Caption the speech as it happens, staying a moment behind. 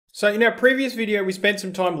So in our previous video, we spent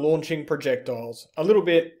some time launching projectiles, a little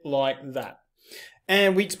bit like that.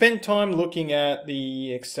 And we spent time looking at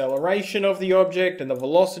the acceleration of the object and the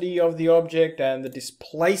velocity of the object and the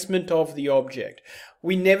displacement of the object.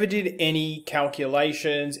 We never did any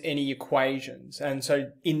calculations, any equations. And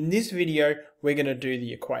so in this video, we're going to do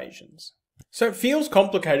the equations. So it feels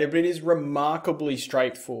complicated, but it is remarkably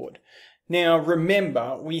straightforward. Now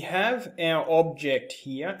remember, we have our object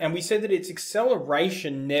here, and we said that its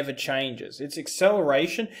acceleration never changes. Its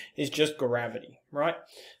acceleration is just gravity, right?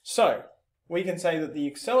 So we can say that the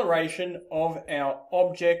acceleration of our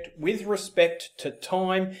object with respect to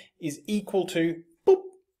time is equal to boop,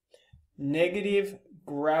 negative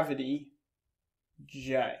gravity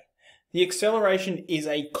J. The acceleration is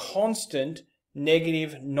a constant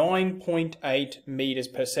negative 9.8 meters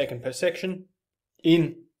per second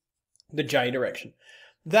in the J direction.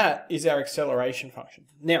 That is our acceleration function.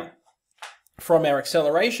 Now, from our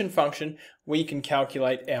acceleration function, we can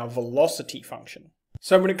calculate our velocity function.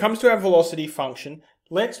 So when it comes to our velocity function,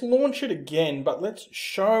 let's launch it again, but let's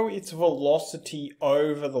show its velocity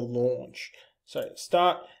over the launch. So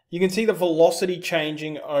you can see the velocity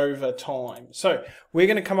changing over time. So we're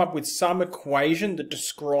going to come up with some equation that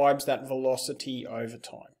describes that velocity over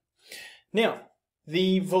time. Now,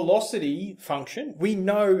 the velocity function, we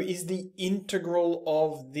know, is the integral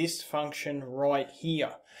of this function right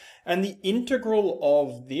here. And the integral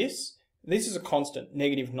of this is a constant,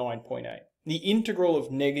 negative 9.8. The integral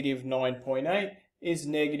of negative 9.8 is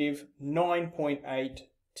negative 9.8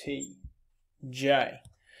 tj.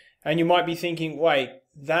 And you might be thinking, wait,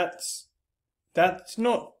 that's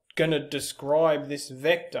not going to describe this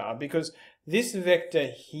vector, because this vector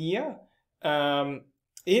here,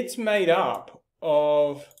 it's made up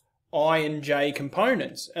of I and j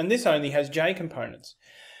components, and this only has j components.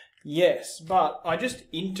 Yes, but I just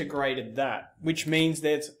integrated that, which means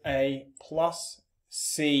there's a plus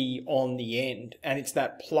c on the end, and it's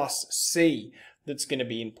that plus c that's going to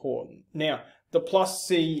be important. Now, the plus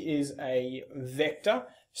c is a vector,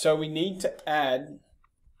 so we need to add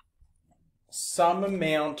some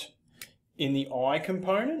amount in the I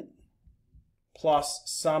component plus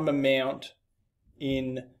some amount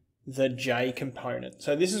in the j component.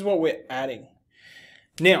 So this is what we're adding.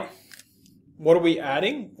 Now, what are we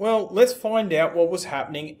adding? Well, let's find out what was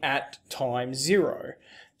happening at time 0.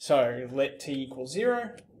 So let t equal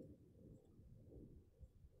 0.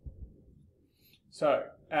 So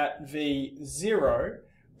at v0,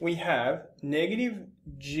 we have negative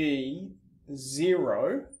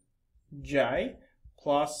g0 j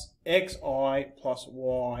plus xi plus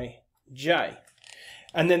yj.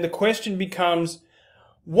 And then the question becomes,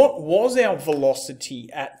 what was our velocity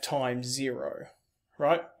at time 0?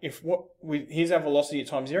 Right? Here's our velocity at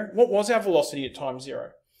time 0. What was our velocity at time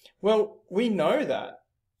 0? Well, we know that.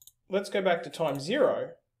 Let's go back to time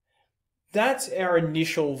 0. That's our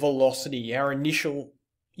initial velocity, our initial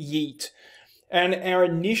yeet. And our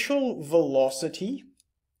initial velocity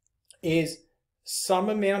is some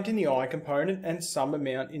amount in the I component and some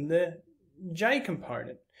amount in the j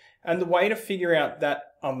component. And the way to figure out that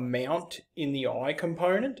amount in the I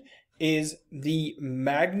component is the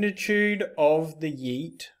magnitude of the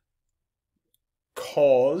yeet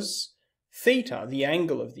cos theta, the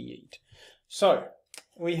angle of the yeet. So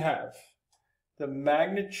we have the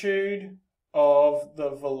magnitude of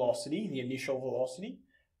the velocity, the initial velocity,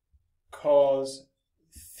 cos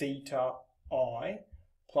theta I,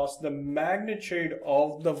 plus the magnitude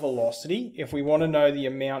of the velocity, if we want to know the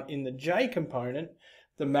amount in the j component,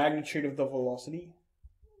 the magnitude of the velocity,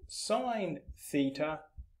 sine theta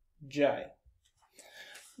j.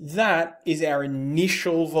 That is our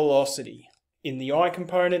initial velocity in the I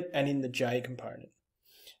component and in the j component.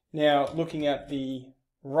 Now, looking at the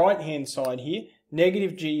right-hand side here,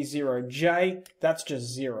 negative g0j, that's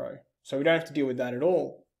just 0. So we don't have to deal with that at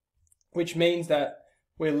all, which means that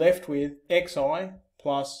we're left with xi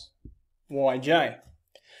plus yj.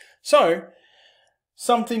 So,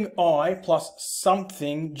 something I plus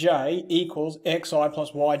something j equals xi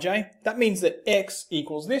plus yj. That means that x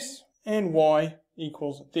equals this and y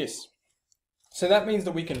equals this. So that means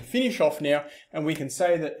that we can finish off now, and we can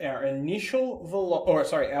say that our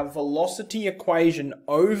our velocity equation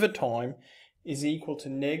over time is equal to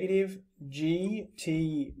negative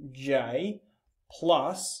gtj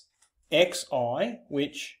plus xi,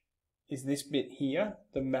 which is this bit here,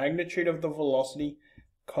 the magnitude of the velocity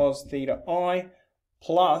cos theta I,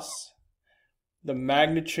 plus the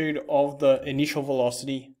magnitude of the initial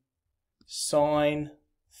velocity sine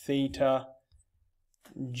theta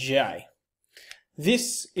j.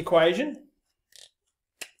 This equation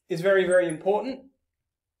is very, very important.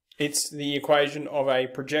 It's the equation of a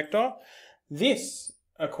projectile. This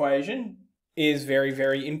equation is very,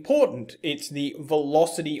 very important. It's the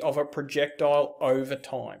velocity of a projectile over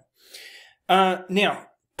time. Now, a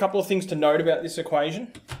couple of things to note about this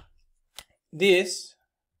equation. This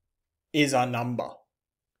is a number.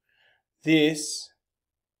 This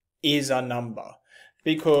is a number.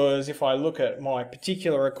 Because if I look at my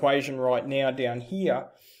particular equation right now down here,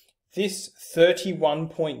 this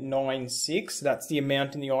 31.96, that's the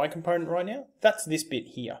amount in the I component right now, that's this bit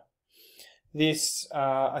here. This,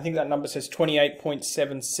 I think that number says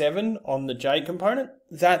 28.77 on the J component.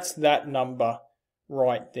 That's that number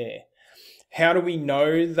right there. How do we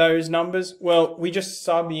know those numbers? Well, we just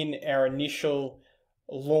sub in our initial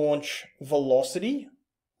launch velocity,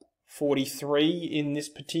 43 in this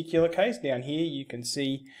particular case. Down here you can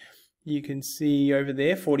see over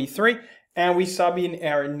there 43, and we sub in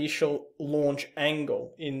our initial launch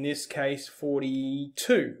angle, in this case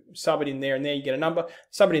 42. Sub it in there and there, you get a number.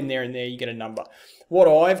 Sub it in there and there, you get a number. What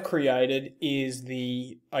I've created is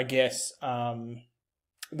the, I guess,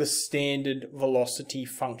 the standard velocity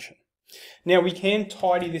function. Now we can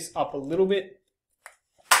tidy this up a little bit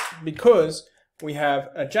because we have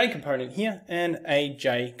a J component here and a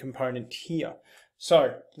J component here.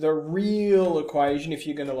 So the real equation, if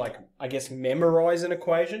you're going to, like, I guess, memorize an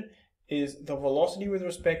equation, is the velocity with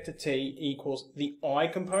respect to t equals the I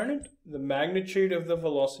component, the magnitude of the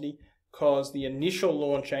velocity, cos the initial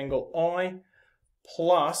launch angle I,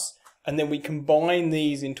 plus, and then we combine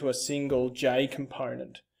these into a single J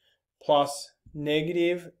component, plus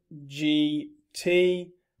negative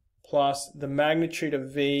gt plus the magnitude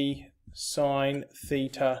of v sine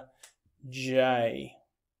theta j.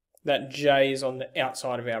 That j is on the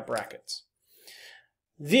outside of our brackets.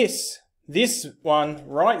 This one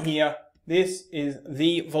right here, this is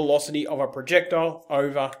the velocity of a projectile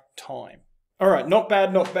over time. All right, not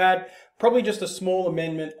bad, not bad. Probably just a small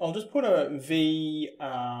amendment. I'll just put a vi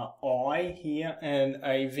here and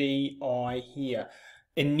a vi here.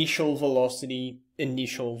 Initial velocity,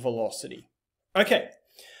 initial velocity. Okay.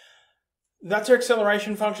 That's our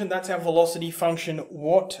acceleration function, that's our velocity function.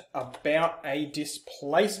 What about a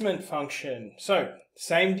displacement function? So,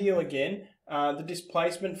 same deal again. The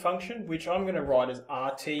displacement function, which I'm going to write as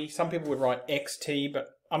RT. Some people would write XT, but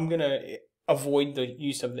I'm going to avoid the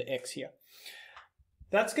use of the X here.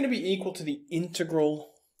 That's going to be equal to the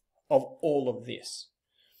integral of all of this.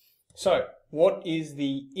 So, what is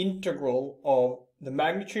the integral of the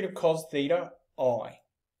magnitude of cos theta I?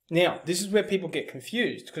 Now, this is where people get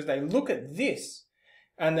confused, because they look at this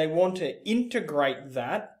and they want to integrate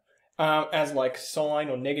that as like sine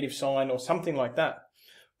or negative sine or something like that.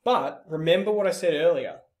 But remember what I said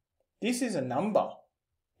earlier. This is a number.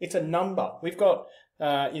 It's a number. We've got,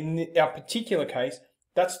 in our particular case,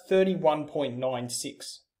 that's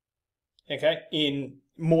 31.96. Okay?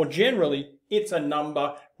 More generally, it's a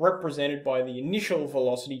number represented by the initial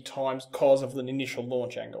velocity times cos of the initial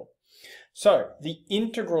launch angle. So, the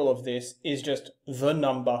integral of this is just the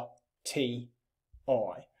number ti.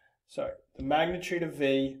 So, the magnitude of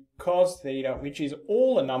v cos theta, which is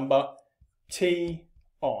all a number ti.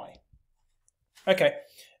 Okay,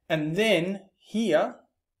 and then here,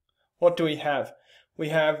 what do we have? We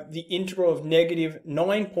have the integral of negative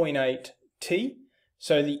 9.8 t.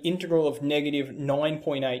 So, the integral of negative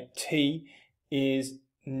 9.8 t is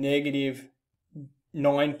negative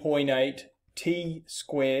 9.8 t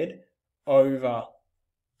squared over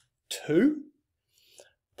 2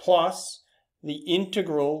 plus the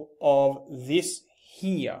integral of this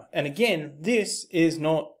here. And again, this is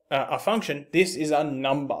not a function, this is a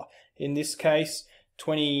number. In this case,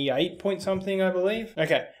 28 point something, I believe.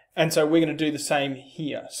 Okay, and so we're going to do the same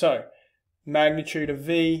here. So, magnitude of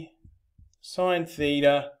v sine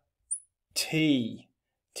theta t.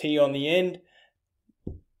 T on the end,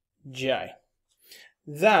 j.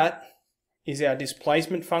 That is our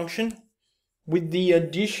displacement function with the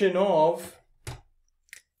addition of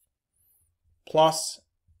plus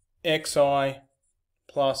xi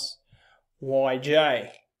plus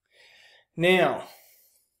yj. Now,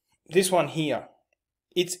 this one here,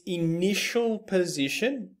 its initial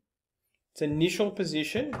position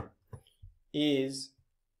is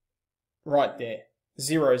right there,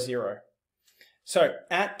 0, 0. So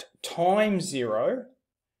at time 0,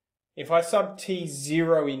 if I sub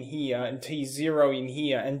t0 in here, and t0 in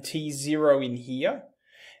here, and t0 in here,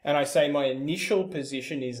 and I say my initial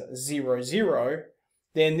position is 0, 0,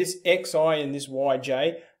 then this xi and this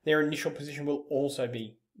yj, their initial position will also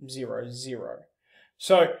be 0, 0.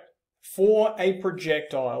 So, for a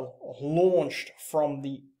projectile launched from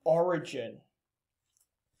the origin,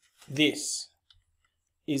 this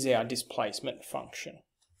is our displacement function.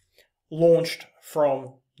 launched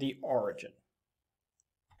from the origin.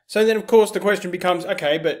 So then, of course, the question becomes,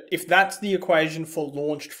 okay, but if that's the equation for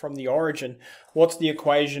launched from the origin, what's the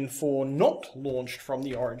equation for not launched from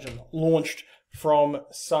the origin, launched from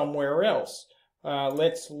somewhere else?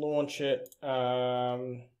 Let's launch it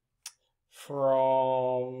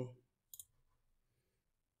from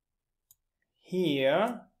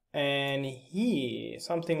here and here,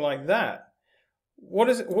 something like that. What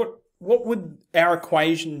would our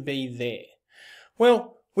equation be there?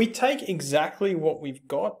 Well, we take exactly what we've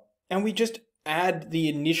got and we just add the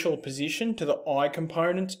initial position to the I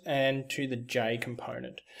component and to the j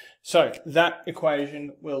component. So that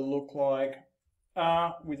equation will look like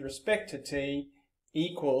r with respect to t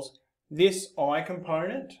equals this I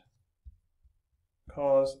component,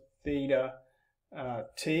 cos theta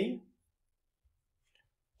t,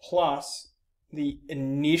 plus the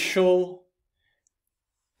initial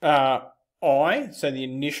I, so the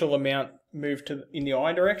initial amount moved in the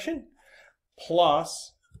I direction,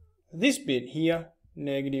 plus this bit here,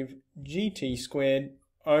 negative gt squared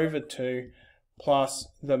over 2, plus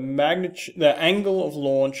the magnitude of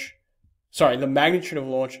launch,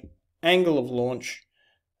 angle of launch,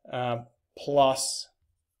 plus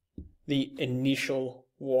the initial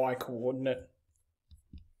y coordinate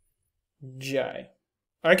j.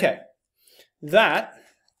 Okay,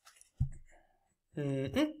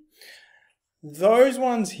 those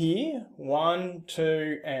ones here, 1,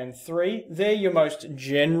 2, and 3, they're your most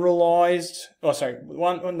generalized,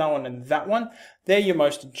 one and that one, they're your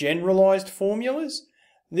most generalized formulas.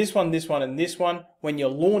 This one, and this one, when you're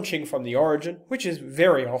launching from the origin, which is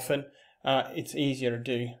very often, it's easier to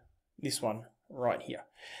do this one right here.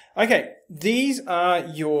 Okay, these are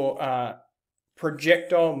your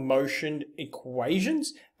projectile motion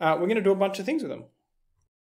equations. We're going to do a bunch of things with them.